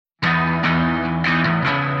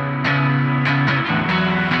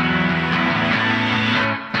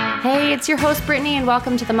Hey, it's your host, Brittany, and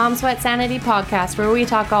welcome to the Mom Sweat Sanity podcast, where we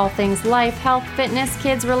talk all things life, health, fitness,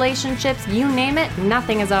 kids, relationships, you name it,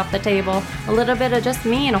 nothing is off the table. A little bit of just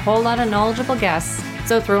me and a whole lot of knowledgeable guests.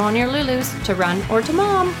 So throw on your Lulus to run or to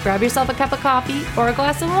mom, grab yourself a cup of coffee or a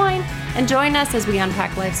glass of wine, and join us as we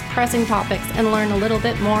unpack life's pressing topics and learn a little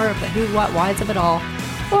bit more of the who, what, whys of it all.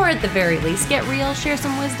 Or at the very least, get real, share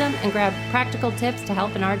some wisdom, and grab practical tips to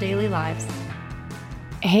help in our daily lives.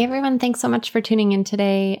 Hey everyone, thanks so much for tuning in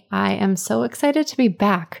today. I am so excited to be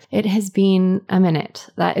back. It has been a minute,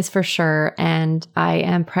 that is for sure, and I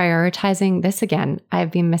am prioritizing this again.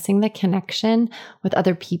 I've been missing the connection with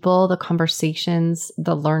other people, the conversations,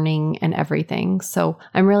 the learning, and everything. So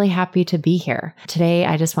I'm really happy to be here. Today,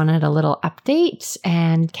 I just wanted a little update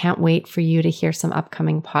and can't wait for you to hear some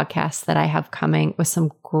upcoming podcasts that I have coming with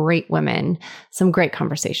some great women, some great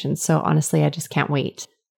conversations. So honestly, I just can't wait.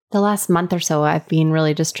 The last month or so, I've been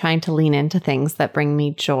really just trying to lean into things that bring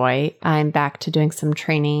me joy. I'm back to doing some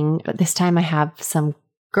training, but this time I have some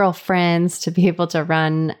girlfriends to be able to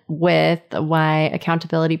run with, my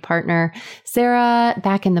accountability partner, Sarah,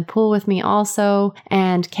 back in the pool with me also,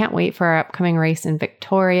 and can't wait for our upcoming race in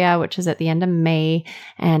Victoria, which is at the end of May,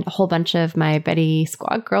 and a whole bunch of my Betty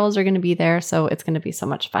squad girls are going to be there, so it's going to be so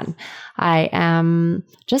much fun. I am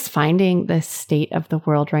just finding the state of the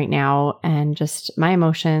world right now and just my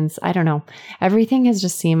emotions. I don't know. Everything has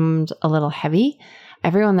just seemed a little heavy.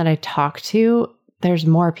 Everyone that I talk to, there's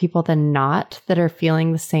more people than not that are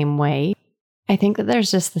feeling the same way. I think that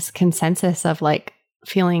there's just this consensus of like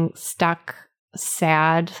feeling stuck,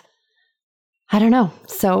 sad. I don't know.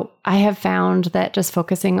 So I have found that just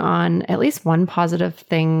focusing on at least one positive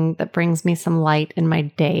thing that brings me some light in my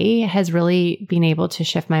day has really been able to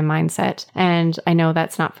shift my mindset. And I know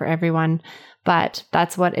that's not for everyone, but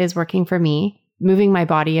that's what is working for me. Moving my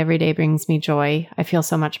body every day brings me joy. I feel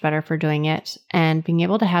so much better for doing it, and being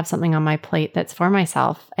able to have something on my plate that's for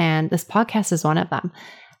myself. And this podcast is one of them.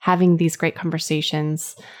 Having these great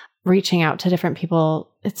conversations, reaching out to different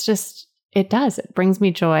people. It brings me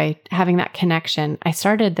joy having that connection. I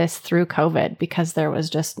started this through COVID because there was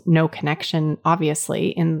just no connection, obviously,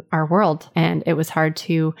 in our world. And it was hard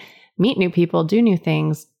to meet new people, do new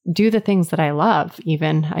things, do the things that I love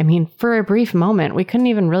even. I mean, for a brief moment, we couldn't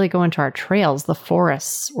even really go into our trails. The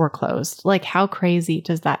forests were closed. Like, how crazy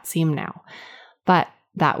does that seem now? But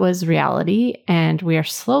that was reality, and we are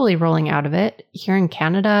slowly rolling out of it. Here in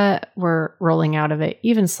Canada, we're rolling out of it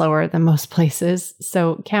even slower than most places.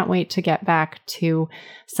 So can't wait to get back to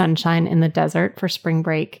sunshine in the desert for spring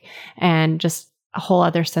break and just a whole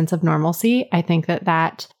other sense of normalcy. I think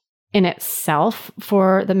that in itself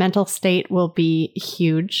for the mental state will be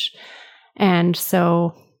huge. And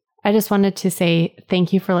so I just wanted to say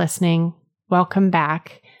thank you for listening. Welcome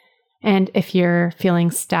back. And if you're feeling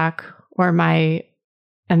stuck, or my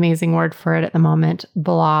amazing word for it at the moment,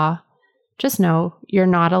 blah, just know you're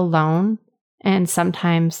not alone. And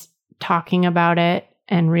sometimes talking about it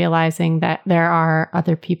and realizing that there are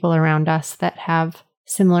other people around us that have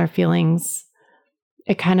similar feelings,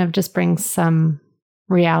 it kind of just brings some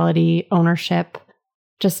reality, ownership,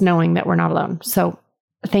 just knowing that we're not alone. So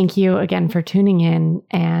thank you again for tuning in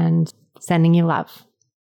and sending you love.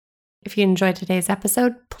 If you enjoyed today's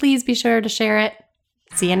episode, please be sure to share it.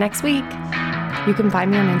 See you next week. You can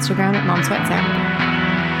find me on Instagram at MomSweatSanity.